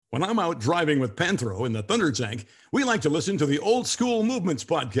When I'm out driving with Panthro in the Thunder Tank, we like to listen to the Old School Movements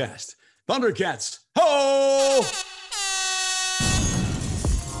podcast. Thundercats, ho!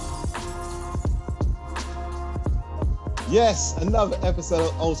 Yes, another episode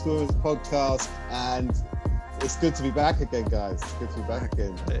of Old School Movements podcast, and it's good to be back again, guys. It's good to be back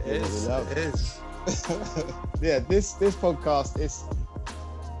again. It is. Yeah, this podcast is,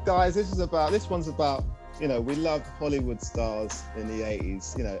 guys. This one's about. You know, we loved Hollywood stars in the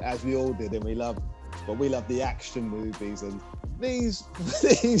 80s, you know, as we all did, and we love the action movies. And these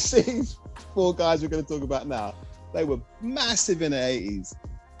four guys we're going to talk about now, they were massive in the 80s,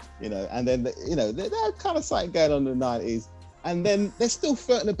 you know, and then, you know, they're kind of something going on in the 90s, and then they're still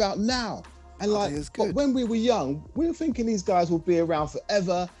flirting about now. And but when we were young, we were thinking these guys will be around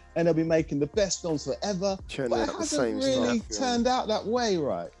forever and they'll be making the best films forever. But it hasn't really turned out that way,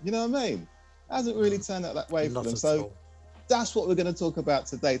 right? You know what I mean? Hasn't really turned out that way for them. So that's what we're going to talk about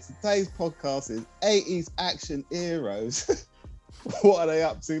today. Today's podcast is 80s action heroes. What are they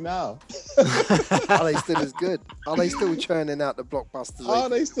up to now? Are they still as good? Are they still churning out the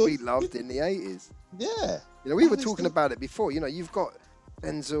blockbusters we loved in the 80s? Yeah. You know, we were talking about it before. You know, you've got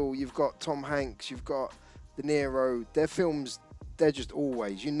Denzel, you've got Tom Hanks, you've got De Niro. Their films, they're just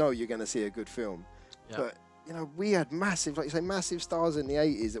always, you know you're going to see a good film. Yeah. But you know, we had massive, like you say, massive stars in the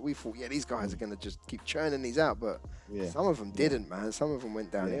 80s that we thought, yeah, these guys are going to just keep churning these out. But some of them didn't, man. Some of them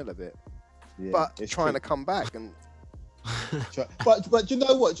went downhill a bit. Yeah, but trying to come back. And but you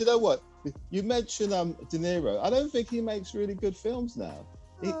know what? You mentioned De Niro. I don't think he makes really good films now.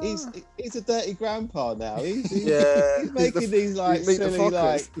 He's a dirty grandpa now. He's making these like silly,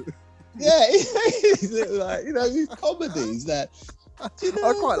 like he's like, you know, these comedies that. You know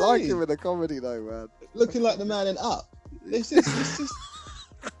I quite like him in a comedy though, man. Looking like the man in Up. It's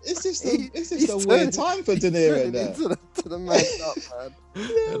just a weird time for De Niro now. To the man Up, man.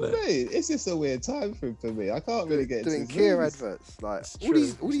 You know what I mean? It's just a weird time for me. I can't really get doing Kia adverts, like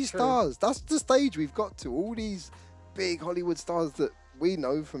all these stars. That's the stage we've got to. All these big Hollywood stars that we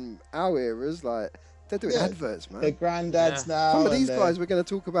know from our eras, like they're doing adverts, man. They're granddads now. Some of these guys we're going to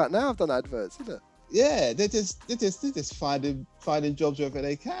talk about now have done adverts, isn't it? Yeah, they're just finding jobs wherever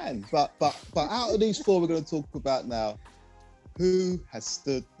they can. But out of these four we're going to talk about now, who has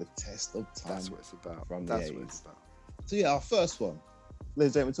stood the test of time? That's what it's about. From the 80s. So yeah, our first one,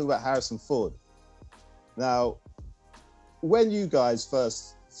 ladies and gentlemen, talk about Harrison Ford. Now, when you guys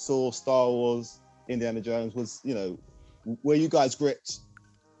first saw Star Wars, Indiana Jones, were you guys gripped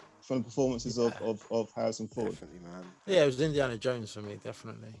from the performances of Harrison Ford? Definitely, man. Yeah, it was Indiana Jones for me,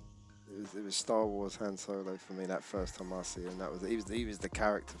 definitely. It was Star Wars Han Solo for me that first time I see him. He was the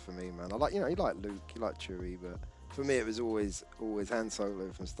character for me, man. I like, you know, he liked Luke, he liked Chewie, but for me it was always Han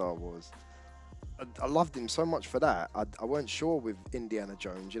Solo from Star Wars. I loved him so much for that. I weren't sure with Indiana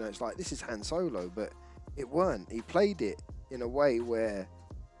Jones, you know, it's like this is Han Solo, but it weren't. He played it in a way where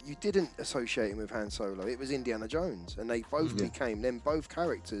you didn't associate him with Han Solo. It was Indiana Jones, and they both became them both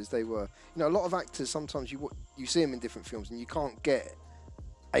characters. They were, you know, a lot of actors sometimes you see them in different films and you can't get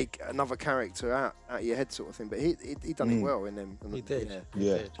another character out of your head sort of thing, but he done it well in them. He did.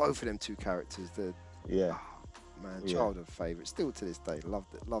 Yeah. Both of them two characters. Childhood favourite. Still to this day,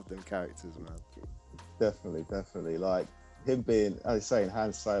 loved them characters, man. Definitely. Like him being, as I was saying,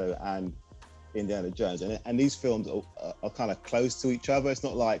 Han Solo and Indiana Jones, and these films are kind of close to each other. It's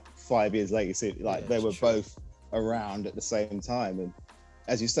not like 5 years later. See, like they were both around at the same time, and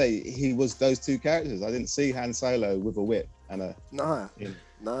as you say, he was those two characters. I didn't see Han Solo with a whip and a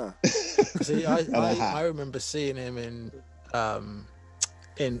Nah. See, I remember seeing him in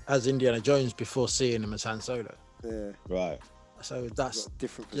as Indiana Jones before seeing him as Han Solo. Yeah. Right. So that's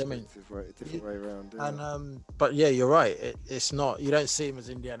different perspective, right? A different way around. Yeah. And but yeah, you're right. It's not. You don't see him as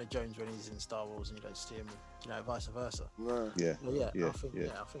Indiana Jones when he's in Star Wars, and you don't see him, you know, vice versa. No. Yeah. I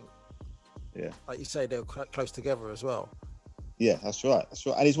think. Like you say, they're close together as well. Yeah, that's right.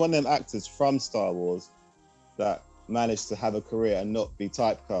 And he's one of them actors from Star Wars that managed to have a career and not be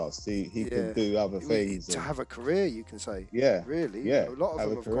typecast. He could do other things. To have a career, you can say. Yeah. Really? Yeah. A lot of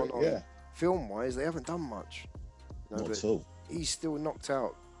them have gone on. Film-wise, they haven't done much. Not at all. He's still knocked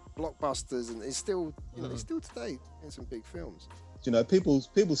out blockbusters, and he's still, you know, he's still today in some big films. You know, people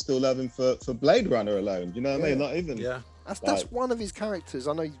still love him for Blade Runner alone. Do you know what I mean? Not even. Yeah. That's one of his characters.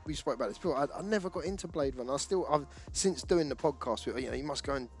 I know we spoke about this before. I never got into Blade Runner. I've since doing the podcast. You know, you must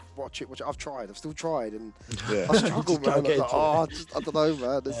go and watch it. I've still tried, and I struggle, man. I'm like, I don't know,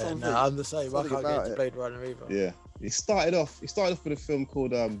 man. There's something. No, I'm the same. I can't get into Blade Runner either. Yeah, he started off with a film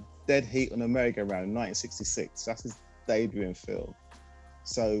called Dead Heat on a Merry-Go-Round in 1966. That's his debuting film.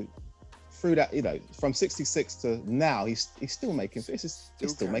 So through that, you know, from '66 to now, he's still making. He's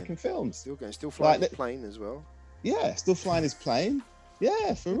still going. making films. Still going, still flying Like the plane as well. Yeah, still flying his plane.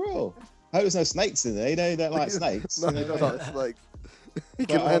 Yeah, for real. I hope there's no snakes in there. You know, you don't like snakes. No, you know? no, it's like he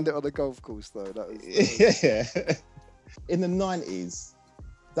can land it on the golf course though. That was Yeah. In the '90s,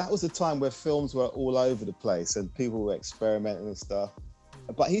 that was the time where films were all over the place and people were experimenting and stuff.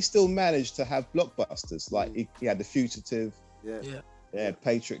 But he still managed to have blockbusters. Like he had The Fugitive. yeah. He had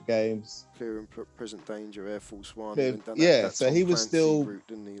Patriot Games. Clear and Present Danger, Air Force One. Yeah, even done yeah, that so Tom he was Clancy still- route,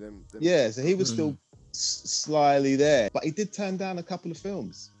 didn't he? Them Yeah, so he was still slyly there. But he did turn down a couple of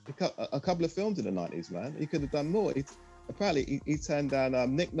films. A couple of films in the '90s, man. He could have done more. Apparently, he turned down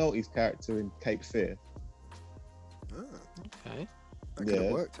Nick Nolte's character in Cape Fear. Ah, Okay. that could Yeah.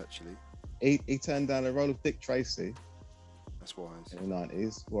 have worked actually. He turned down the role of Dick Tracy That's wise. in the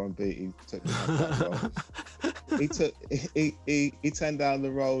 '90s. Warren Beatty took that role. He turned down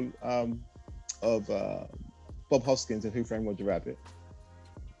the role of Bob Hoskins in Who Framed Roger Rabbit,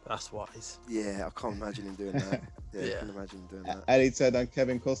 That's wise. Yeah, I can't imagine him doing that. Yeah, Yeah. I can imagine doing that. and he turned down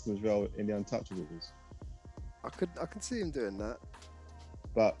Kevin Costner's role in The Untouchables. I could see him doing that.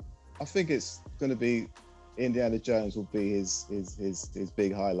 But I think it's going to be Indiana Jones will be his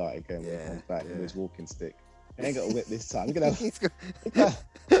big highlight again when he Yeah, comes back with yeah. his walking stick. He ain't got a whip this time. He's gonna He's got- he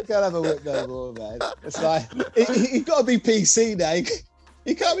can't have a whip no more, man. It's like he got to be PC now.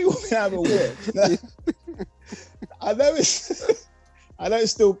 He can't be walking out of a whip. I know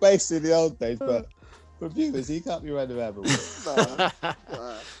it's still based in the old days, but for viewers, he can't be running around with a whip.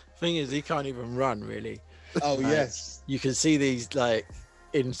 Nah. Thing is, he can't even run really. Oh Like, yes, You can see these like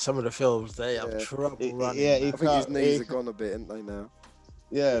in some of the films. They have Yeah. trouble Yeah, running. he I think his can't- knees he- are gone a bit, ain't they now?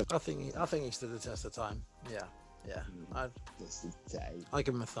 yeah. I think he stood the test of time. Yeah. I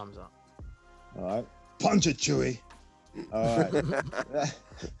give him a thumbs up. All right, punch it, Chewie. All right.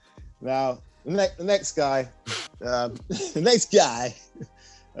 Now the next guy, the next guy,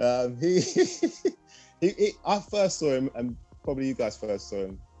 he I first saw him, and probably you guys first saw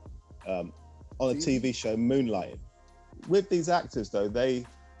him on a TV show, Moonlighting. With these actors, though, they've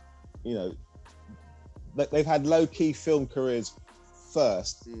had low-key film careers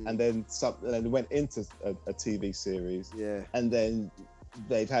first, and then went into a TV series, Yeah. and then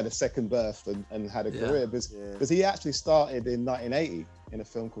they've had a second birth and had a Yeah. career because he actually started in 1980 in a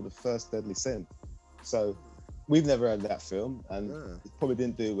film called The First Deadly Sin. So we've never heard of that film, and it probably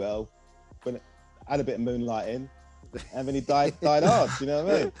didn't do well. But it had a bit of moonlighting, and then he died hard. You know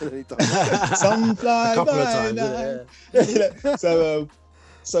what I mean? And he died. Some fly A couple of by times. night. Yeah. You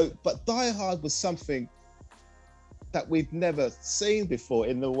know, but Die Hard was something that we'd never seen before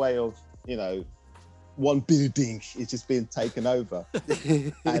in the way of, you know, one building is just being taken over,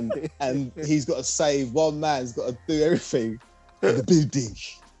 and he's got to save one man's got to do everything for the building.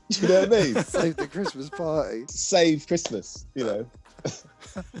 You know what I mean? Save the Christmas party. Save Christmas, you know.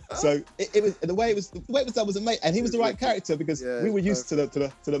 So it was the way it was done was amazing, and he was the right character because Yeah, we were used to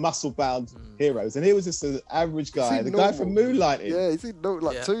the muscle bound heroes, and he was just an average guy, the guy from Moonlighting. Yeah, he seemed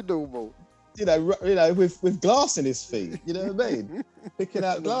too normal. You know, with glass in his feet. You know what I mean? Picking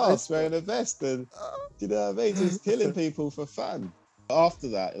out glass, wearing a vest, and you know what I mean, just killing people for fun. After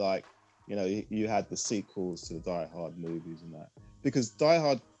that, like, you know, you had the sequels to the Die Hard movies and that, because Die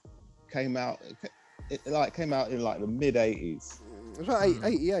Hard came out in like the mid '80s. It was about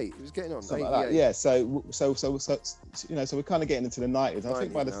 88. It was getting on. Something 88. like that. Yeah, so you know, so we're kind of getting into the 90s. I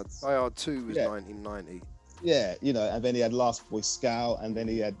think by the Die Hard 2 was yeah. 1990. yeah, you know, and then he had Last Boy Scout, and then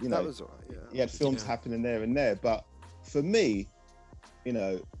he had, you know, That was alright. Yeah. he had films Yeah. happening there and there. But for me, you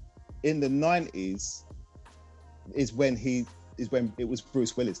know, in the 90s is when it was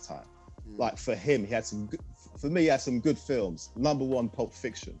Bruce Willis' time. Like for him, he had some good films. Number one, Pulp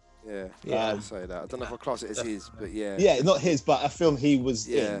Fiction. Yeah, Yeah. I'd say that. I don't know if I class it as his, but yeah. Yeah, not his, but a film he was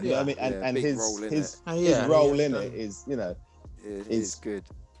Yeah. in. You know what I mean? Yeah, And big his role in his Oh, yeah, his role yeah, in done. it is, you know, It is- is good.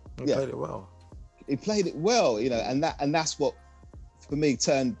 He Yeah. played it well. he played it well, you know, and that's what for me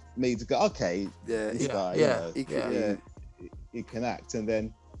turned me to go, okay, Yeah, this he, guy, yeah, you he know, could, he, he can act,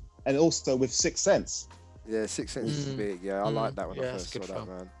 and also with Sixth Sense, yeah. Sixth Sense is big. Yeah, I like that when Yeah, I it's first a saw good that,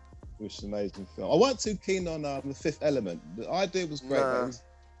 film. man. which is an amazing film. I wasn't too keen on The Fifth Element. The idea was great, but it was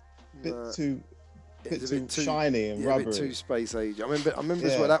a bit Nah. too It's a bit too shiny and yeah, a bit rubbery. too space age. I remember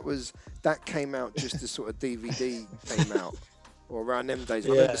as Yeah. well. That came out just as sort of DVD came out, or around them days. I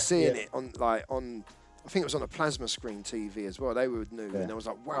remember seeing it on. I think it was on a plasma screen TV as well. They were new, Yeah. and I was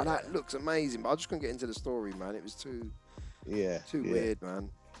like, "Wow, that looks amazing!" But I just couldn't get into the story, man. It was too yeah, weird, man.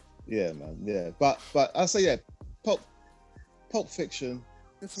 Yeah, man. Yeah, but I say Pulp Fiction,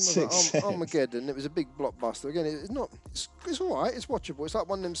 It's another Sixth Sense. Armageddon. It was a big blockbuster. Again, it's all right. It's watchable. It's like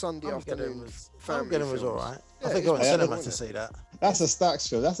one of them Sunday afternoon family Armageddon was all films. right. Yeah, I think it's I went to watchable, cinema isn't to it? see that. That's a Stax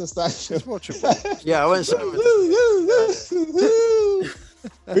film. That's a Stax film. It's watchable. Yeah, I went to cinema to see that.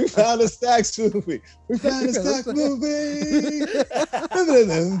 We found a Stax movie. We found a Stax movie.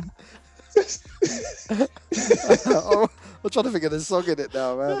 I'm trying to think of the song in it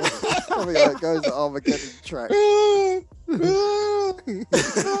now, man. I think it goes the Armageddon track.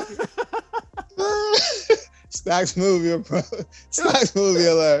 Stax movie, bro. Stax movie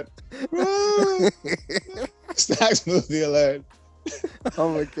alert. Stax movie alert.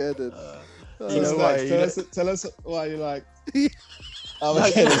 Armageddon. You know Stax, why? tell us why you like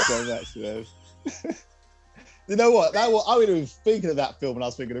Armageddon so much, man. You know what? I wasn't even thinking of that film when I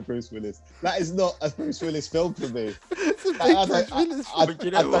was thinking of Bruce Willis. That is not a Bruce Willis film for me. I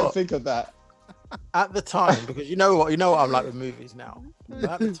don't think of that. At the time, because you know what I'm like with movies now. But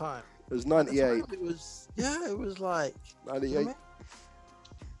at the time, It was 98. it was like 98.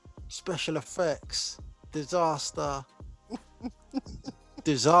 special effects, disaster.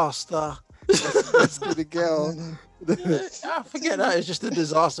 Skinny girl. I forget that. It's just a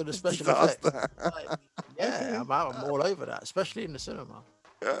disaster. The special effects. Disaster. Like, yeah, I'm all over that, especially in the cinema.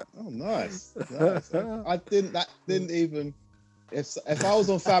 Oh, nice. I didn't even. If I was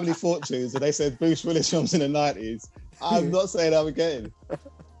on Family Fortunes and they said Bruce Willis films in the 90s, I'm not saying I'm getting.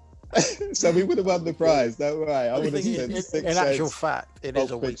 So we would have won the prize. Don't worry. I would have said Sixth In actual Sense. fact, it is a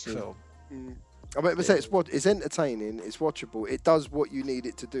Pulp weak Fiction. film. I mean, say it's entertaining, it's watchable, it does what you need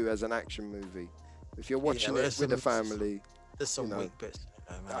it to do as an action movie. If you're watching but it with a family, There's some you know, weak bits.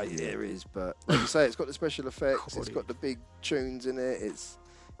 Man. there is, but like you say, it's got the special effects, it's got the big tunes in it, it's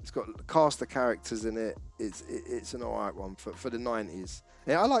got a cast of characters in it. It's an alright one for the 90s.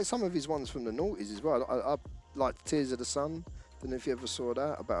 Yeah, I like some of his ones from the noughties as well. I like Tears of the Sun. Don't know if you ever saw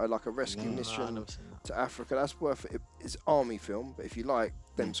that, about like a rescue mission to Africa. That's worth it. It's army film, but if you like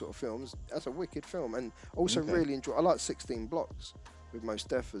them sort of films, that's a wicked film. And also really enjoy. I like 16 Blocks with Mos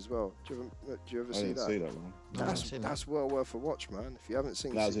Def as well. Do you ever I see didn't that? see that one. That's well worth a watch, man. If you haven't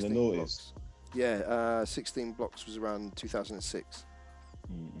seen That was in 16 the noughties. Blocks, yeah, 16 Blocks was around 2006.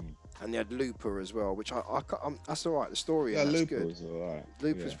 And they had Looper as well, which that's all right. The story, Yeah, and that's Looper good. was all right.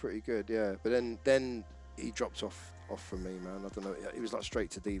 Looper's pretty good, yeah. But then he dropped off for me, man. I don't know. It was like straight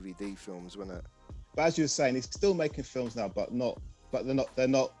to DVD films, wasn't it? But as you were saying, he's still making films now, but they're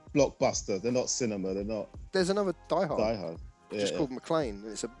not blockbuster. They're not cinema. They're not There's another Die Hard, Die Hard. just called McLean,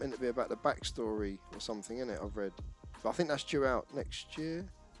 and it's meant to be about the backstory or something, in it. I've read, but I think that's due out next year.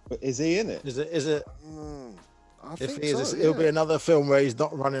 But is he in it? Is it? I If think he is, so, it'll be yeah. another film where he's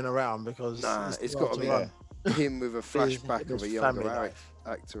not running around because Nah, it's got to be Yeah. him with a flashback his of a family younger life.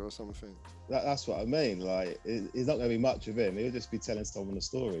 actor or something. That's what I mean. Like, it's not going to be much of him. He'll just be telling someone a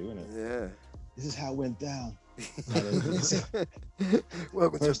story, won't it? Yeah. This is how it went down.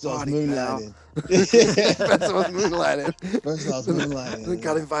 Welcome First to I was the party, pal. moonlighting. First I was moonlighting. First I was moonlighting. Then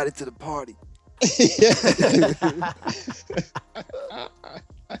got invited to the party.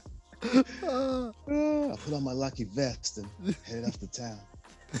 I put on my lucky vest and headed off to town.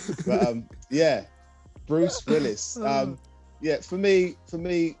 But yeah, Bruce Willis. Yeah, for me,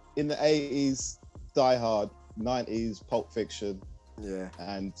 in the 80s, Die Hard, 90s, Pulp Fiction, Yeah.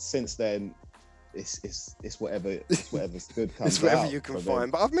 and since then, it's whatever's good comes It's whatever out you can from find.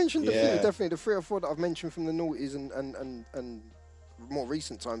 him. But I've mentioned Yeah. definitely the 3 or 4 that I've mentioned from the noughties and more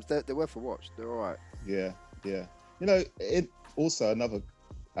recent times. They're worth a watch. They're all right. Yeah. You know, it also another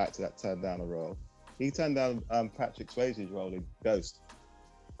actor that turned down a role. He turned down Patrick Swayze's role in Ghost.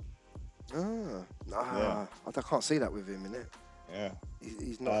 I can't see that with him in it. Yeah.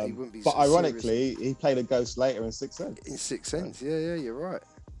 He's not. He wouldn't be. But so serious. ironically, he played a ghost later in Sixth Sense. In Sixth Sense, yeah, you're right.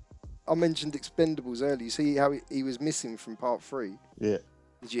 I mentioned Expendables earlier. You see how he was missing from part 3. Yeah.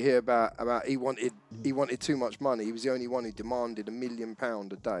 Did you hear about he wanted too much money? He was the only one who demanded £1 million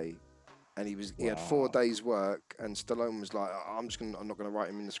a day, and he had 4 days work. And Stallone was like, I'm not gonna write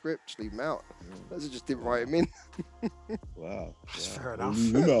him in the script. Just leave him out. They just didn't write him in. Wow. Fair enough.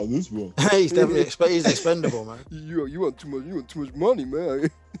 You're not this one. He's definitely he's expendable, man. You want too much. You want too much money, man.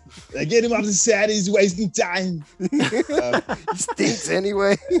 I get him off the side. He's wasting time. He stinks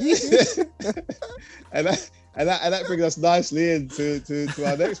anyway. and that brings us nicely into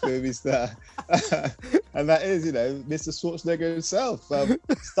our next movie star, and that is, Mr. Schwarzenegger himself.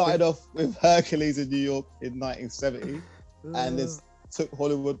 Started off with Hercules in New York in 1970, and then took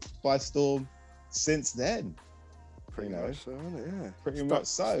Hollywood by storm since then. Pretty much so, isn't it? Yeah. Pretty much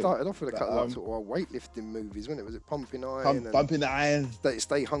so. Started off with a couple of sort of weightlifting movies, wasn't it? Was it Pumping Iron? Bumping Iron.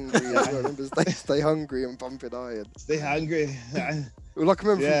 Stay Hungry as well. Remember Stay Hungry and Pumping Iron. Stay hungry. Like I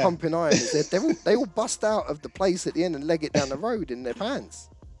remember Yeah. from Pumping Iron, they all bust out of the place at the end and leg it down the road in their pants.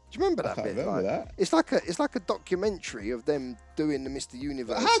 Do you remember I that can't bit? remember Like, that. It's like a documentary of them doing the Mr.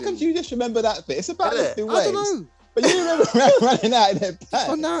 Universe. How could you just remember that bit? It's about Is it? lifting I weights. don't know. But you remember running out in their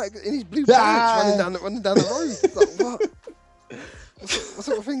Oh pants. no, in his blue pants running down the road. It's like, what? What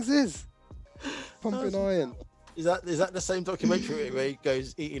sort of things is Pumping Iron? Is that the same documentary where he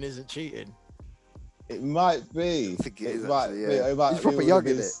goes eating isn't cheating? It might be. I think it is might actually, be. yeah. It might He's be proper one of young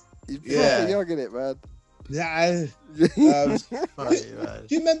in his- He's Yeah. proper young in it, man. Yeah. Right, right.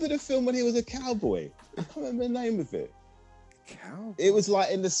 Do you remember the film when he was a cowboy? I can't remember the name of it. Cow. It was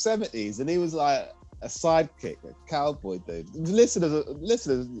like in the 70s, and he was like a sidekick, a cowboy dude. Listeners,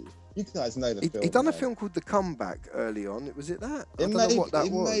 you guys know the film. He done a man. film called The Comeback early on. Was it that? I It don't may, know what that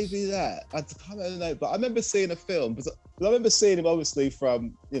it was. may be that. I can't know, but I remember seeing a film because I remember seeing him obviously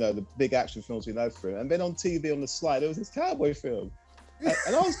from the big action films we know from, and then on TV on the slide there was this cowboy film,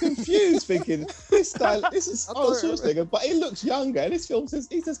 and I was confused, thinking this is Arnold Schwarzenegger, but he looks younger. And this film says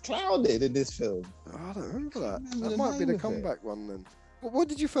he's just clowning in this film. Oh, I don't remember that. remember That the might be name the of it. Comeback one then. What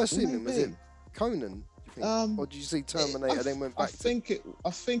did you first see him in? Was it Conan? You think? Or did you see Terminator? Then went back I think it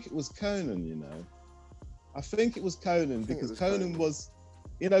was Conan. I think it was Conan because Conan was,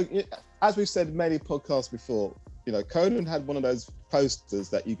 as we've said in many podcasts before, Conan had one of those posters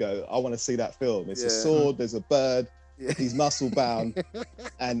that you go, I want to see that film. It's a sword, there's a bird, Yeah. he's muscle bound,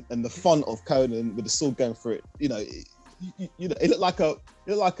 and the font of Conan with the sword going through it. It looked like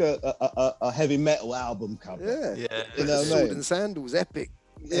a heavy metal album cover. Yeah. Yeah. You know what I Sword mean? and Sandals, epic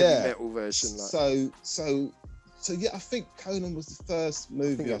Yeah. heavy metal version. Like. So yeah, I think Conan was the first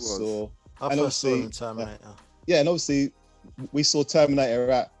movie I it was. saw. I And first saw him in obviously, Terminator. Yeah, and obviously we saw Terminator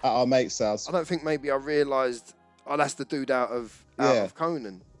at our mate's house. I don't think maybe I realised that's the dude out of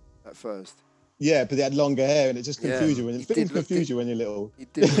Conan at first. Yeah, but he had longer hair, and it just confused you. He Things did look confuse you when you're little. He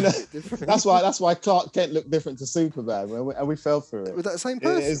did You look know, a bit different. That's why Clark Kent looked different to Superman, and we fell for it. Was that the same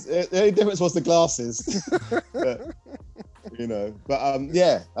person? The only difference was the glasses. But,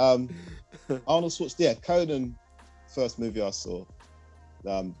 Arnold Schwarzenegger. Yeah, Conan, first movie I saw.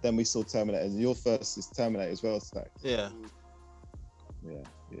 Then we saw Terminator. And your first is Terminator as well, Stax. Yeah. Yeah.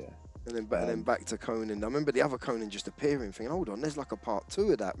 And then back to Conan. I remember the other Conan just appearing, thinking, hold on, there's like a part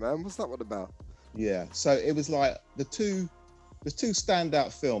 2 of that, man. What's that one about? Yeah. So it was like the two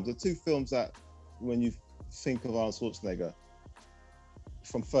standout films, the two films that when you think of Arnold Schwarzenegger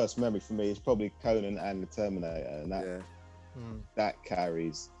from first memory for me is probably Conan and the Terminator, and that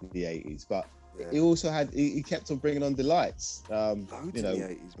carries the 80s. But he also had he kept on bringing on delights. Loads in the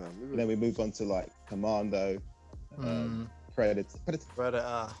 80s, man. And then we moved on to like Commando, Predator.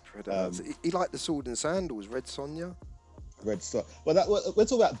 Predator. He liked the Sword and Sandals, Red Sonja. Red Star. Well, we're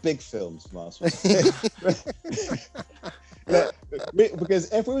talking about big films, Mars.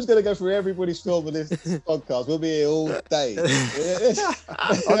 Because if we was going to go through everybody's film in this podcast, we'll be here all day. I'm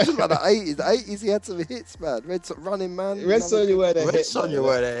just about the 80s. The 80s, he had some hits, man. Running Man. Red Sonja were the Red hit. Sonja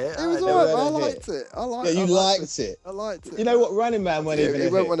were there. It was alright. I liked it. Yeah, you liked it. I liked it. You know what? Running Man went even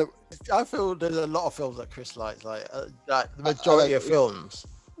a hit. I feel there's a lot of films that Chris likes, like the majority of films.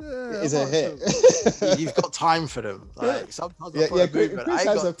 Is a hit. You've got time for them. Like sometimes I put a movement, Chris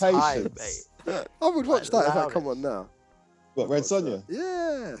I has ain't a got time, patience. mate. I would watch that if I loud come on now. What, Red Sonja?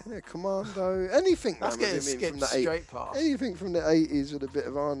 Yeah, Commando, anything. That's man, getting with him skipped from the straight past. Anything from the 80s with a bit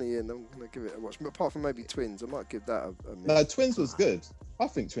of Arnie in, I'm gonna give it a watch. Apart from maybe Twins, I might give that a miss. No, Twins was good. I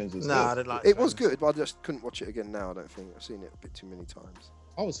think Twins was No, good. I didn't like It was Twins. good, but I just couldn't watch it again now. I don't think I've seen it a bit too many times.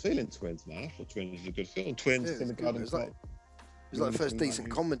 I was feeling Twins, man. I thought Twins was a good film. Twins, Yeah, it was Kindergarten good. It was like- Cop. It was like the first Remember decent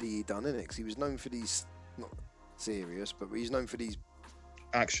Kindergarten? comedy he'd done, innit? Because he was known for these, not serious, but he's known for these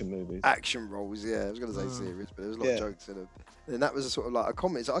Action movies. action roles. Yeah, I was gonna say serious, but there was a lot of jokes in it. And that was a sort of like a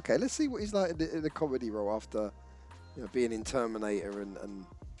comedy. So okay, let's see what he's like in the comedy role after, being in Terminator and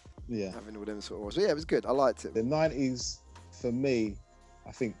Yeah. having all them sort of roles. So yeah, it was good. I liked it. The 90s, for me,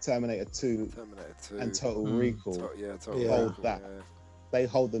 I think Terminator 2 Terminator 2 and Total Recall, Total Yeah. hold that. They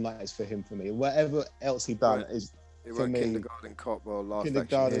hold the 90s for him for me. Whatever else he done Right. is It for were me. Kindergarten Cop or Last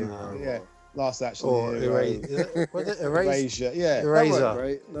Kindergarten, Action Hero. yeah. Last Action Or Hero, Was it Erase? Erasure, yeah. That weren't Eraser.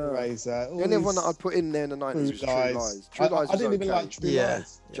 great. No. Eraser. The only one that I'd put in there in the 90s was True Lies. True Lies I was didn't even okay. like True Yeah.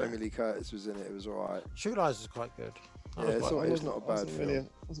 Lies. Jamie Lee Curtis was in it. It was alright. True Lies was quite good. Yeah, was it's quite all- good. it's not a bad film.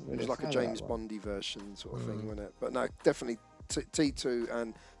 Wasn't It really was like a fan of James that one. Bondy version sort of thing, wasn't it? But no, definitely T2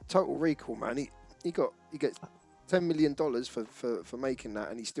 and Total Recall, man. He gets $10 million for making that,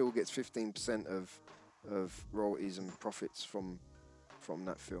 and he still gets 15% of royalties and profits from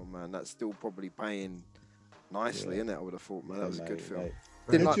that film, man. That's still probably paying nicely, isn't it? I would have thought, man. That was a good film. Mate.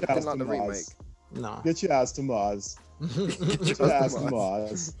 Didn't Get like your ass the to remake. Mars. No. Get your ass to Mars. That's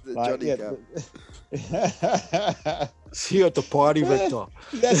Mars. Johnny Gap. See you at the party, Victor.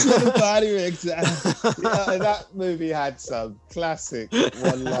 That's what the party, Victor. Yeah, that movie had some classic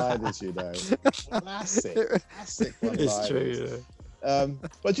one-liners, you know. Classic one-liners. It's true.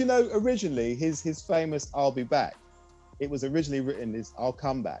 But you know, originally his famous "I'll be back," it was originally written as "I'll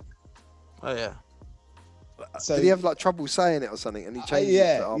come back." Oh yeah. So did he have like trouble saying it or something? And he changed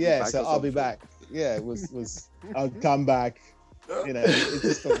it to I'll be back. Yeah, it was I'll come back. You know, it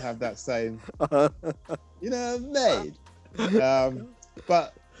just don't have that same, made.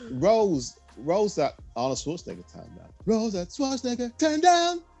 But roles that Arnold Schwarzenegger turned down. Roles that Schwarzenegger turned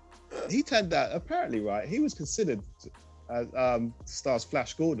down. He turned down, apparently, right? He was considered as stars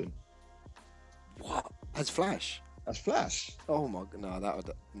Flash Gordon. What? As Flash? As Flash. Oh my god, no, that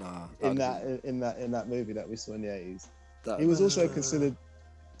would In that movie that we saw in the 80s. He was also considered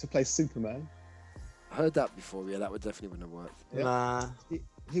to play Superman. I heard that before. Yeah, that would definitely wouldn't have worked. Yep. Nah.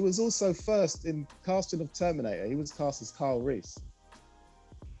 He was also first in casting of Terminator. He was cast as Kyle Reese.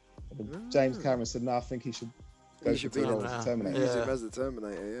 James Cameron said, "No, I think he should go to the role as Terminator." Use him as the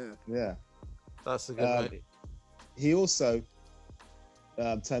Terminator. Yeah. That's a good movie. He also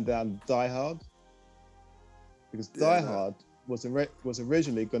turned down Die Hard because Die Hard was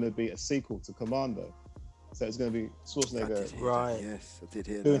originally going to be a sequel to Commando. So it's going to be Schwarzenegger, right? Yes, I did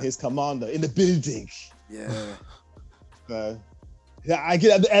hear doing that. his Commando in the building. Yeah. So, yeah, I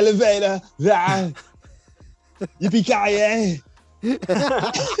get out the elevator. Yippee-ki-yay!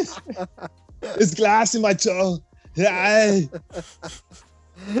 There's glass in my toe. No.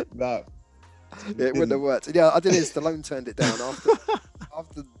 It wouldn't have worked. Yeah, I did it. Stallone turned it down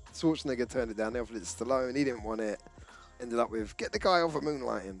after Schwarzenegger turned it down. They offered it to Stallone. He didn't want it. Ended up with get the guy off of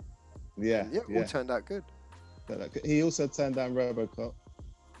Moonlighting. Yeah, all turned out good. He also turned down RoboCop.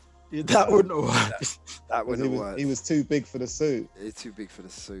 Yeah, that wouldn't have worked. That wouldn't have worked. He was too big for the suit. He's too big for the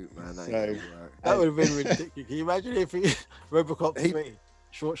suit, man. That, So, That would have been ridiculous. Can you imagine if Robocop 3?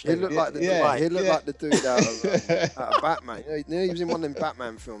 He looked like the like the dude out of Batman. You know, he was in one of them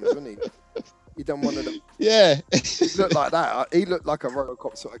Batman films, wasn't he? He done one of them. Yeah. He looked like that. He looked like a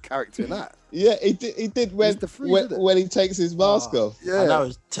RoboCop sort of character in that. Yeah, he did when he takes his mask off. Yeah, and that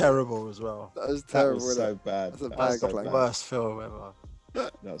was terrible as well. That was terrible. That was so bad. That's a bad so Worst film ever.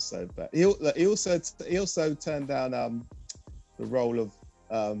 That was so bad. He also turned down the role of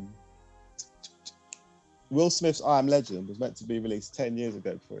Will Smith's I Am Legend was meant to be released 10 years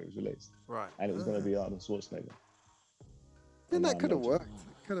ago before it was released. Right. And it was going to be Arnold Schwarzenegger. Then that could have worked.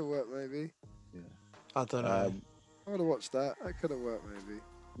 Could have worked maybe. Yeah. I don't know. I would have watched that. That could have worked maybe.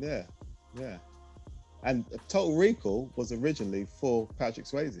 Yeah. And Total Recall was originally for Patrick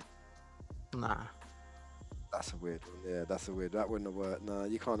Swayze. Nah. That's a weird one. Yeah, that's a weird. That wouldn't have worked. No,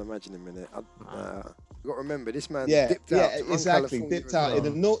 you can't imagine him in it. You got to remember, this man dipped out. Exactly. Dipped out in the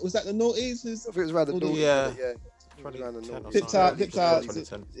north. Was that the noughties? I think it was around the noughties. Yeah. Dipped out.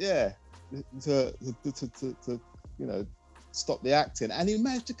 Yeah. To stop the acting, and he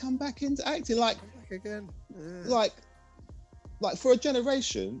managed to come back into acting like again. Yeah. Like for a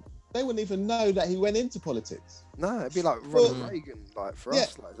generation, they wouldn't even know that he went into politics. No, it'd be like Ronald Reagan, like for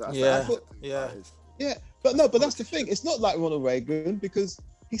us, like that. Yeah, but that's the thing. It's not like Ronald Reagan because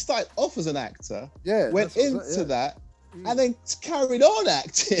he started off as an actor, went into that, and then carried on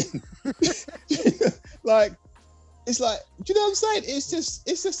acting. Like, it's like, do you know what I'm saying? It's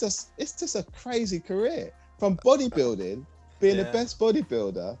just a crazy career from bodybuilding, being the best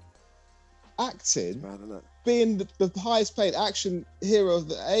bodybuilder, acting, being the highest paid action hero of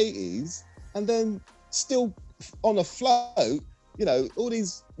the 80s, and then still on a float. You know, all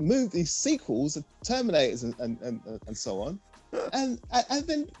these sequels, Terminators and so on, and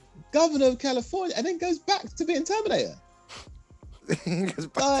then governor of California, and then goes back to being Terminator. He goes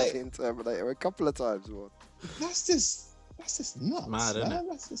back to being Terminator a couple of times. That's just nuts, mad, isn't it?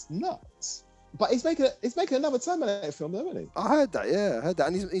 That's just nuts. But he's making another Terminator film, though, isn't he? I heard that,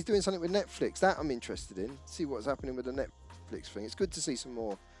 and he's doing something with Netflix. That I'm interested in. See what's happening with the Netflix thing. It's good to see some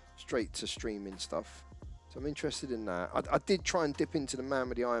more straight to streaming stuff. So I'm interested in that. I did try and dip into the Man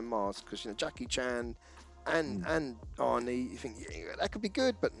with the Iron Mask because Jackie Chan and Arnie. You think that could be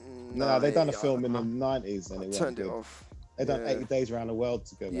good, but no, they done a film in the 90s and it turned it off. They done 80 Days Around the World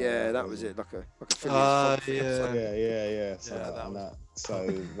to go. Yeah, that was it. Like a yeah. So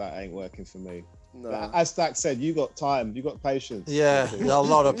that ain't working for me. No. But as Stack said, you got time, you got patience. Yeah, a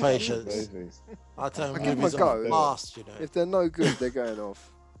lot of patience. I tell them give them a go. Fast, If they're no good, they're going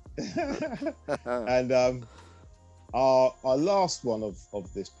off. And our last one of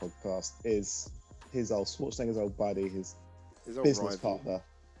this podcast is his old Schwarzenegger's old buddy, his business partner,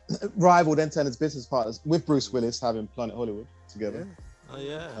 rival then turned as business partners with Bruce Willis having Planet Hollywood together. Oh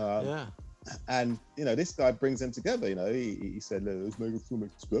yeah, yeah. And you know, this guy brings them together. You know, he said, "Let's make a film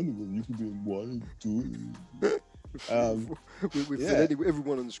expendable. You can be in one, two." we fit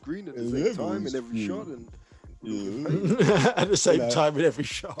everyone on the screen at the same time in every shot, and at the same time in every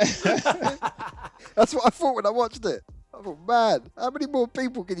shot. That's what I thought when I watched it. I thought, man, how many more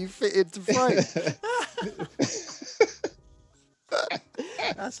people can you fit into frame?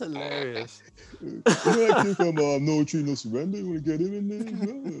 That's hilarious. You know, from No Retreat, No Surrender. You want to get him in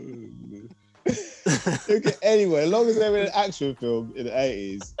there? Okay, anyway, as long as they're in an action film in the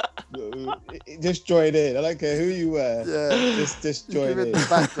 80s, just join in. I don't care who you were. Yeah, just join in. The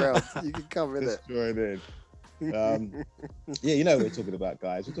background, you can cover it. Just join in. Yeah, you know what we're talking about,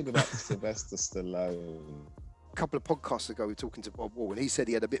 guys. We're talking about Sylvester Stallone. A couple of podcasts ago, we were talking to Bob Wall, and he said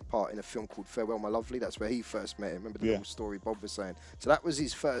he had a bit part in a film called Farewell My Lovely. That's where he first met him. Remember the little story Bob was saying? So that was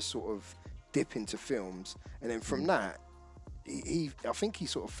his first sort of dip into films, and then from that, I think he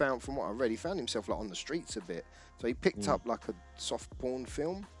sort of found, from what I read, he found himself like on the streets a bit. So he picked up like a soft porn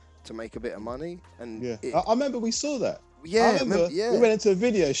film to make a bit of money, and I remember we saw that. Yeah, I remember we went into a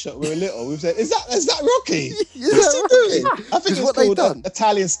video shop. We were little. We said, "Is that Rocky? What's he doing?" I think it was what called done.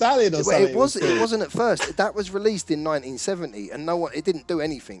 Italian Stallion or something. It wasn't at first. That was released in 1970, and it didn't do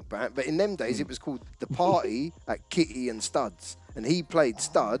anything. But in them days, it was called The Party at Kitty and Studs, and he played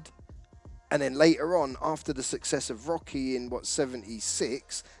Stud. And then later on, after the success of Rocky in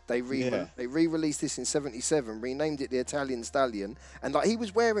 76, they re-released this in 77, renamed it the Italian Stallion, and like he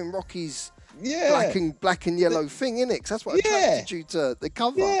was wearing Rocky's black and yellow thing, innit? Because that's what attracted you to the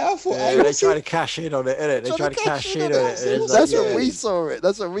cover. Yeah, I thought they tried to cash in on it, innit? They tried to cash in on it. That's when we saw it.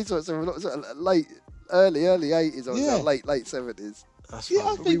 That's when we saw it. So early 80s, or late 70s. Yeah,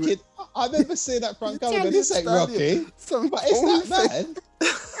 I'm thinking, I've never seen that front cover, but this ain't Rocky. But it's that man.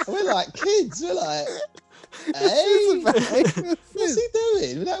 We're like kids. We're like, hey, what's he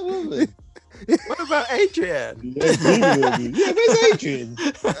doing with that woman? What about Adrian? Yeah, where's Adrian?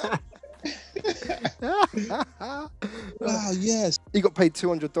 Wow, yes. He got paid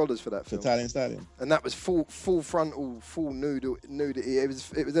 $200 for that film. Italian Stallion. And that was full frontal, full nudity.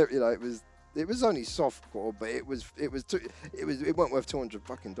 It was only softcore, but it weren't worth $200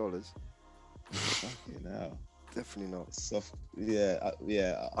 fucking dollars. Fucking hell. Definitely not. Soft.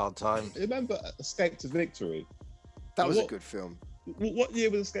 Yeah. Hard time. Remember Escape to Victory? That was a good film. What year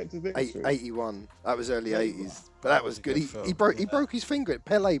was Escape to Victory? 81. That was early 80s. But that was good. He broke his finger.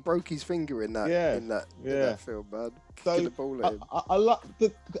 Pele broke his finger in that film, man. So I love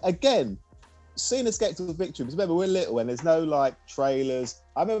again. Seeing Escape to Victory, because remember we're little and there's no like trailers.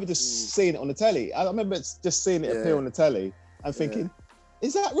 I remember just seeing it on the telly. I remember just seeing it appear on the telly and thinking,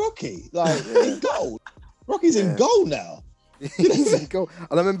 "Is that Rocky? Like in gold? Rocky's in gold now." He's in gold.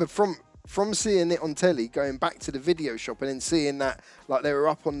 And I remember from seeing it on telly, going back to the video shop and then seeing that like they were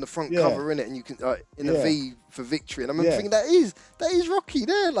up on the front cover in it, and you can in a V for victory. And I remember thinking that is Rocky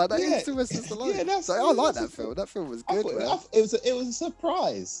there, like that is Sylvester Stallone. I like that film. That film was good. It was a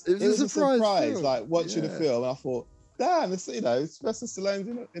surprise. It was a surprise. Like watching the film, and I thought, damn, Sylvester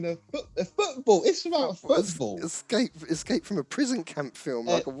Stallone's in a football. It's about football. Escape from a prison camp film,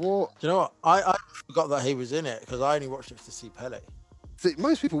 like a war. Do you know what? I forgot that he was in it because I only watched it to see Pele. See,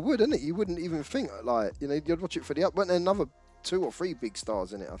 most people would, innit? You wouldn't even think you'd watch it for the up. Weren't there another 2 or 3 big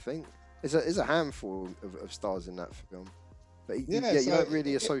stars in it? I think there's a handful of stars in that film. But you don't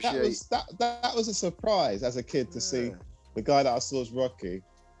really associate. That was a surprise as a kid to see the guy that I saw as Rocky,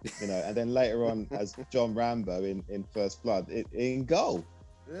 and then later on as John Rambo in First Blood in goal.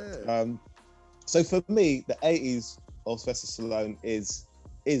 Yeah. So for me, the 80s of Sylvester Stallone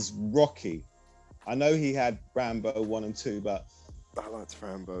is Rocky. I know he had Rambo 1 and 2, but I liked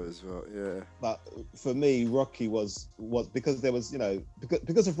Rambo as well, yeah. But for me, Rocky was because there was,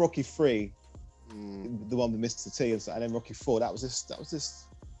 because of Rocky 3, the one with Mr. T, and then Rocky 4. That was just.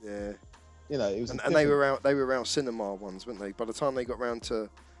 Yeah. It was. And they were around cinema ones, weren't they? By the time they got round to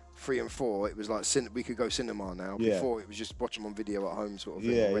 3 and 4, it was like we could go cinema now. Before it was just watch them on video at home, sort of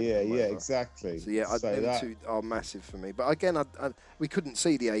thing. Yeah, exactly. So them two are massive for me. But again, we couldn't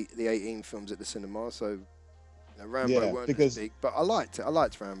see the 18 films at the cinema, so. Rambo weren't as big, but I liked it. I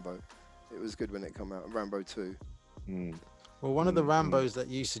liked Rambo. It was good when it came out. Rambo 2. Well, one of the Rambos that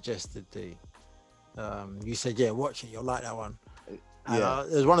you suggested, D, you said, watch it. You'll like that one. And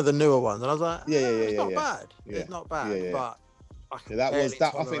it was one of the newer ones, and I was like, it's not bad. It's not bad, but I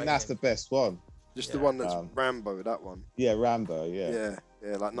think that's the best one. Just the one that's Rambo, that one. Yeah, Rambo. Yeah,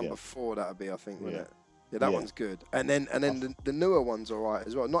 like number 4. That'd be, I think, wouldn't it? Yeah, that one's good. And then the newer one's all right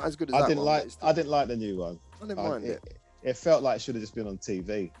as well. Not as good as that one. I didn't like the new one. I didn't mind it. it felt like it should have just been on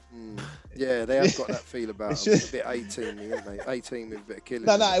TV. Yeah, they have got that feel about it. A bit 18, isn't they? 18 with a bit of killing.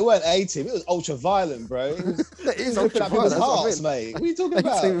 No, it weren't 18. It was ultra violent, bro. It is ultra violent. Hearts, mate. What are you talking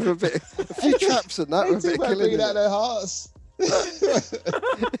about? 18 with a few traps and that, with a bit of killing. Out their hearts.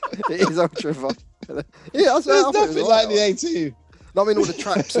 It is ultra violent. Yeah, there's nothing like the 18. I mean, all the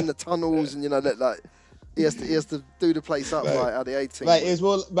traps in the tunnels, and like he has to do the place up like how the 18. Mate, it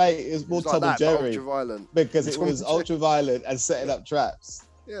was more Tom and Jerry. Ultra violent. Because it was ultra violent and setting up traps.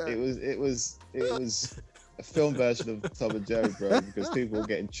 Yeah. It was a film version of Tom and Jerry, bro, because people were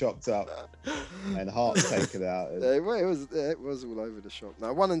getting chopped up and hearts taken out. And... Yeah, it was all over the shop.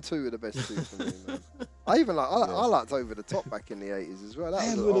 Now 1 and 2 are the best 2 for me, man. I liked Over the Top back in the 80s as well. That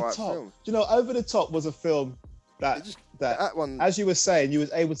was an alright film. Do you know, Over the Top was a film that one, as you were saying, you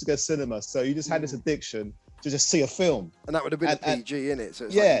was able to go cinema, so you just had this addiction to just see a film. And that would have been a PG in it. So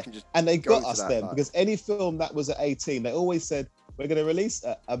it's yeah, like you can just and they got us then, because any film that was at 18, they always said, we're going to release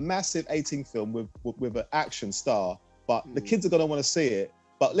a massive 18 film with an action star, but the kids are going to want to see it.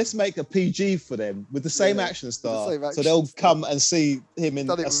 But let's make a PG for them with the same action star, so they'll come and see him in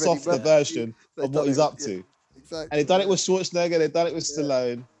a softer version of what he's up to. Exactly. And they've done it with Schwarzenegger, they've done it with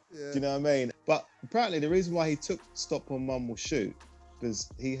Stallone. Yeah. Do you know what I mean? But apparently the reason why he took Stop Or Mum Will Shoot, because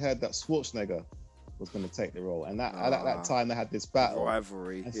he heard that Schwarzenegger was going to take the role, and at that time they had this battle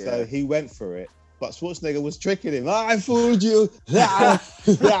rivalry, and so he went for it. But Schwarzenegger was tricking him. I fooled you. He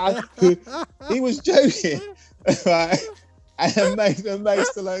was joking, right? And made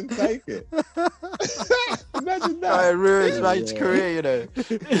Stallone take it. Imagine that. It ruins mate's career, you know.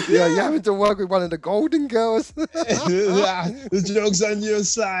 Yeah, you having to work with one of the Golden Girls. The joke's on your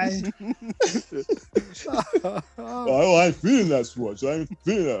side. Oh, I ain't feeling that, Schwartz. I ain't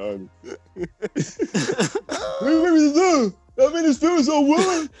feeling that. What do you want me to do? I mean, this film is so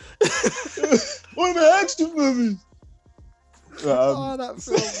woman. One of my action movies. That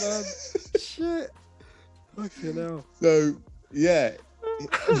film, man. Shit. Fucking hell. So, yeah.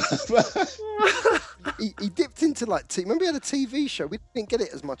 he dipped into like remember he had a TV show. We didn't get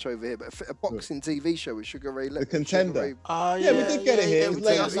it as much over here, but a boxing TV show with Sugar Ray Leonard. The Contender. Yeah, we did get it here. It was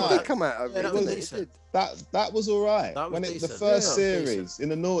late at night. It did come out over here. That was all right. When the first series in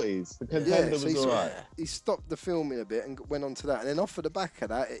the noughties, The Contender was all right. He stopped the filming a bit and went on to that, and then off of the back of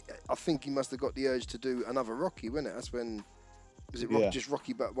that, I think he must have got the urge to do another Rocky, wasn't it? That's when just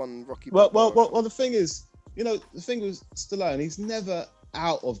Rocky, but one Rocky. Well, the thing is, you know, the thing was Stallone. He's never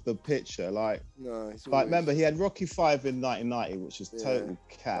out of the picture. Like, remember he had Rocky 5 in 1990, which was total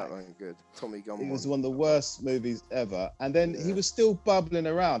cat. That wasn't good. Tommy Gunn. It was one of the worst movies ever. And then he was still bubbling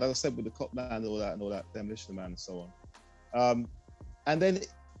around, as I said, with the Cop Man and all that, Demolition Man and so on. And then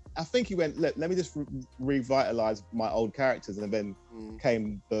I think he went, let me just revitalize my old characters, and then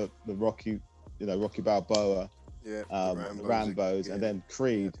came the Rocky, Rocky Balboa, the Rambos, and then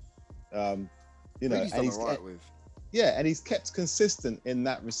Creed. And he's kept consistent in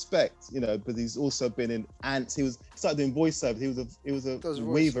that respect, but he's also been in Ants. He started doing voiceover. He was a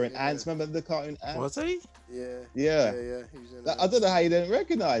weaver in Ants. Remember the cartoon Ants? Was he? Yeah. He was in I don't know how you didn't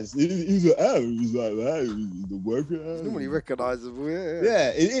recognize. He's an ant. He's like that. He's the worker. Normally recognizable.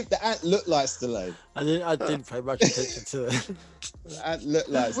 Yeah. If the ant looked like Stallone. I didn't pay much attention to it. The ant looked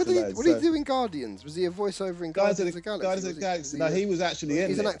like Stallone. What did he do in Guardians? Was he a voiceover in Guardians of the Galaxy? Guardians of the Galaxy. No, he was actually in it.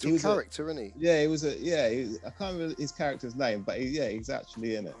 He's an actual character, isn't he? Yeah, he was I can't remember his character's name, but he's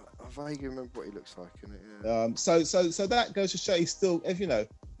actually in it. I vaguely remember what he looks like in it. Yeah. So that goes to show he's still, if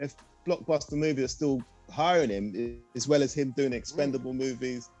Blockbuster movies are still hiring him, as well as him doing expendable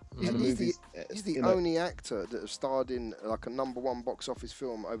movies. He's the only actor that has starred in like a #1 box office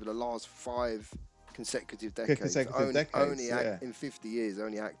film over the last 5 consecutive decades. Only in 50 years,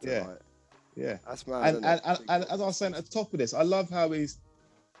 only actor. Yeah. That's mad. And as I was saying at the top of this, I love how he's,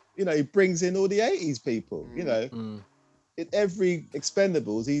 he brings in all the 80s people, In every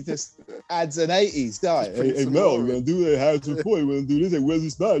Expendables, he just adds an 80s guy. Hey Mel, we're gonna do that. Harrison Ford, we're gonna do this. Hey, Wesley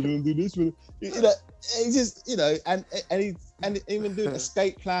Snipes, we're gonna do this. He just, and even doing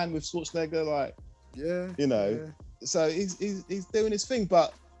Escape Plan with Schwarzenegger, like, So he's doing his thing.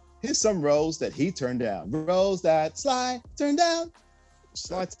 But here's some roles that he turned down. Roles that Sly turned down.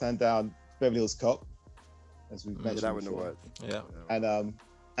 Sly turned down Beverly Hills Cop, as we mentioned. That wouldn't have worked. Yeah.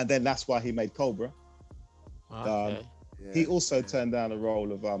 And then that's why he made Cobra. Okay. He also turned down a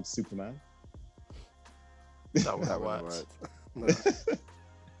role of Superman. That worked.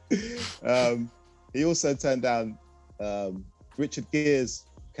 He also turned down Richard Gere's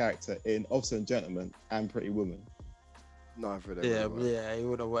character in Officer and Gentleman and Pretty Woman. Neither of them. Yeah, he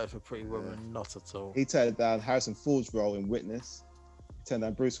would have worked for Pretty Woman, not at all. He turned down Harrison Ford's role in Witness. He turned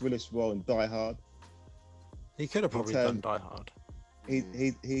down Bruce Willis' role in Die Hard. He could have probably done Die Hard.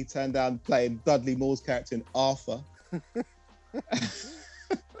 He turned down playing Dudley Moore's character in Arthur.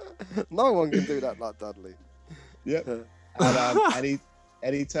 No one can do that like Dudley. Yep. And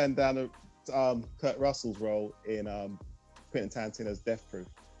he turned down Kurt Russell's role in Quentin Tarantino's Death Proof,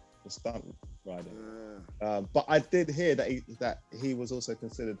 the stunt rider. Yeah. But I did hear that he was also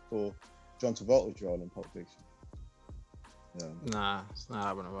considered for John Travolta's role in Pulp Fiction. Nah,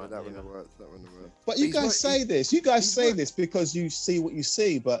 that wouldn't work. That wouldn't work. But you guys say this. You guys say this because you see what you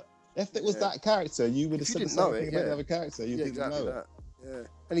see. But if it was that character, you would have said the same thing about the other character. You didn't know that. Yeah,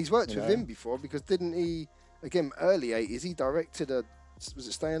 and he's worked with him before because didn't he? Again, early '80s, he directed was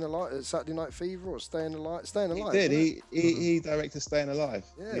it Staying Alive, Saturday Night Fever, or Staying Alive? Staying Alive. He did. He directed Staying Alive.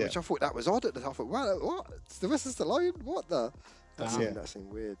 Yeah, which I thought that was odd. I thought, wow, what? Sylvester Stallone? What the? That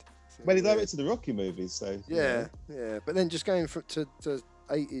seemed weird. Well, he directed the Rocky movies, so yeah. But then just going to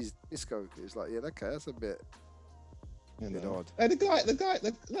 '80s disco, it's like, okay, that's a bit odd. And the guy,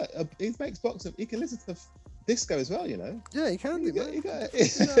 look, he makes boxing. He can listen to disco as well, you know. Yeah, he can do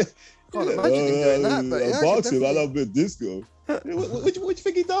that. Can't imagine him doing that, but yeah, boxing, I love a bit disco. What do you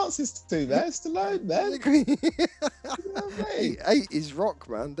think he dances to, man? Stallone, man. 80s rock,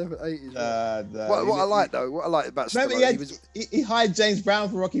 man. Definitely 80s rock. No, what I like about Stallone, he hired James Brown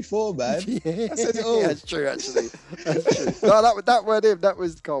for Rocky IV, man. Yeah, that says it all. That's true, actually. That's true. No, that weren't him. That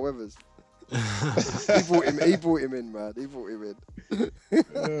was Carl Weathers. He brought him in, man. He brought him in.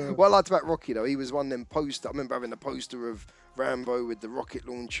 What I liked about Rocky, though, he was one of them poster. I remember having a poster of Rambo with the rocket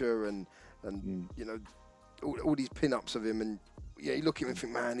launcher and you know, all these pin-ups of him, and you look at him and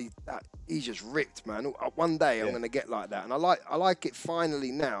think, man, he's just ripped, man. One day I'm going to get like that, and I like it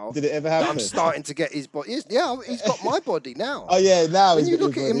finally now. Did it ever happen? I'm starting to get his body. He's got my body now. Oh yeah, now when you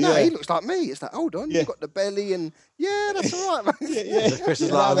look at him now, he looks like me. It's like, hold on, you've got the belly, and that's all right, man. Chris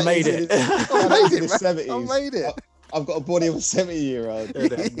is like, I've made it. I made it, man. I made it. I've got a body of a 70-year-old.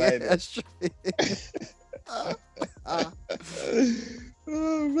 That's true.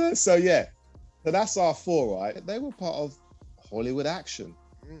 Oh man, so that's our four, right? They were part of Hollywood action.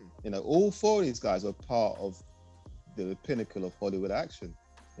 You know, all four of these guys were part of the pinnacle of Hollywood action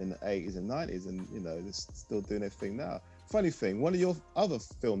in the 80s and 90s, and you know, they're still doing their thing now. Funny thing, one of your other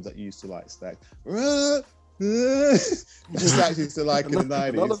films that you used to like, Stack, just actually used to like in the 90s.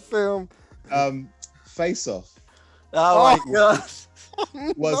 Another film. Face Off. Oh my gosh.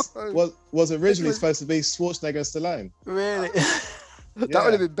 Was originally supposed to be Schwarzenegger and Stallone. Really? That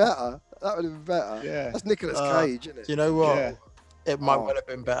would have been better. Yeah. That's Nicolas Cage, isn't it? Do you know what? Yeah. It might well have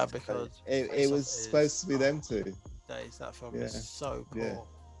been better because it was supposed to be them two. That film is so cool. Yeah.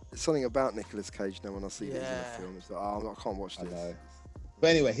 There's something about Nicolas Cage now when I see these in a film. It's like, I can't watch this. I know.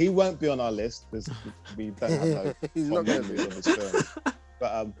 But anyway, he won't be on our list because we don't have no He's not going to be on this film.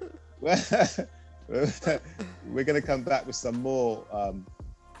 But we're going to come back with some more. I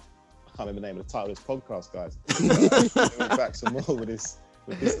can't remember the name of the title of this podcast, guys. We're back some more with this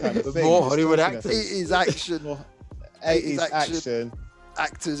kind of thing. More Hollywood actors. 80s action. 80s action.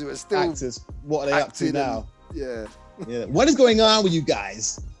 Actors who are still actors. What are they up to now? Yeah. What is going on with you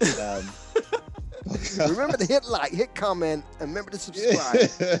guys? Remember to hit like, hit comment, and remember to subscribe.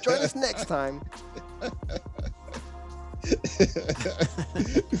 Join us next time.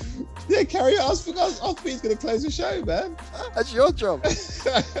 Yeah, carry on. I think he's going to close the show, man. That's your job. That's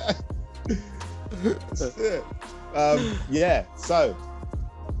it. So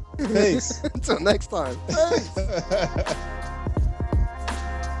peace. Until next time. Peace.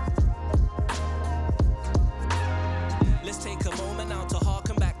 Let's take a moment now to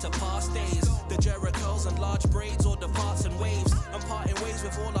harken back to past days. The Jerichos and large braids, or the parts and waves. I'm parting ways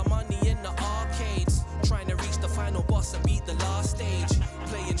with all our money in the arcades. Trying to reach the final boss and beat the last stage.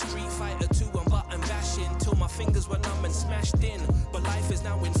 Playing Street Fighter 2 and button bashing till my fingers were numb and smashed in. But life is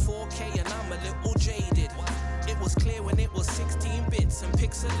now in 4K and I'm a little jaded. It was clear when it was 16 bits and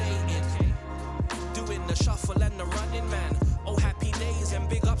pixelated. Doing the shuffle and the running man. Oh, happy days and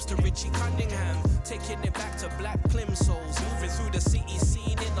big ups to Richie Cunningham. Taking it back to black plimsolls. Moving through the city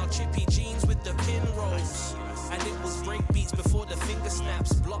scene in our chippy jeans with the pin rolls. And it was break beats before the finger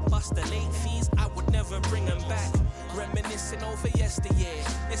snaps. Blockbuster late fees, I would never bring them back. Reminiscing over yesteryear.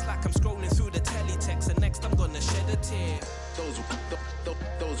 It's like I'm scrolling through the teletext and next I'm gonna shed a tear. Those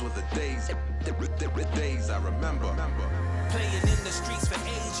were the days I remember. Playing in the streets for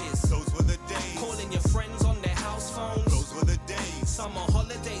ages. Those were the days. Calling your friends on their house phones. Those were the days. Summer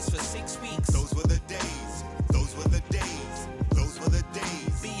holidays for 6 weeks. Those were the days. Those were the days. Those were the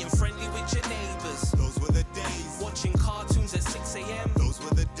days. Being friendly with your neighbors. Those were the days. Watching cartoons at 6 a.m. Those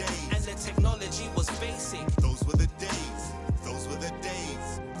were the days. And the technology was basic. Those were the days. Those were the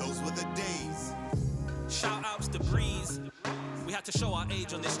days. Those were the days. Shout out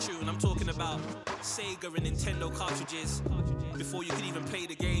on this tune. I'm talking about Sega and Nintendo cartridges. Before you could even play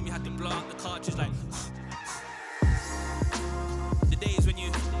the game, you had to blow out the cartridge like